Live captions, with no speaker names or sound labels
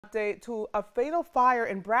Update to a fatal fire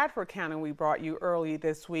in Bradford County we brought you early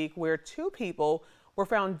this week where two people were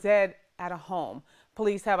found dead at a home.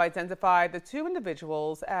 Police have identified the two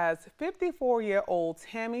individuals as 54-year-old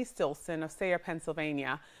Tammy Stilson of Sayre,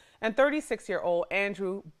 Pennsylvania, and 36-year-old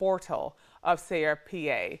Andrew Bortle of Sayre,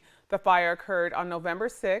 PA. The fire occurred on November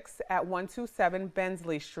 6 at 127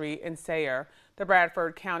 Bensley Street in Sayre. The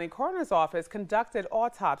Bradford County Coroner's Office conducted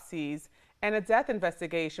autopsies and a death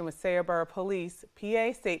investigation with Sayre Borough Police,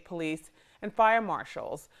 PA State Police, and fire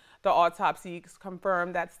marshals. The autopsies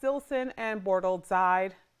confirmed that Stilson and Bortle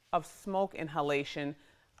died of smoke inhalation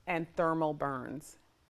and thermal burns.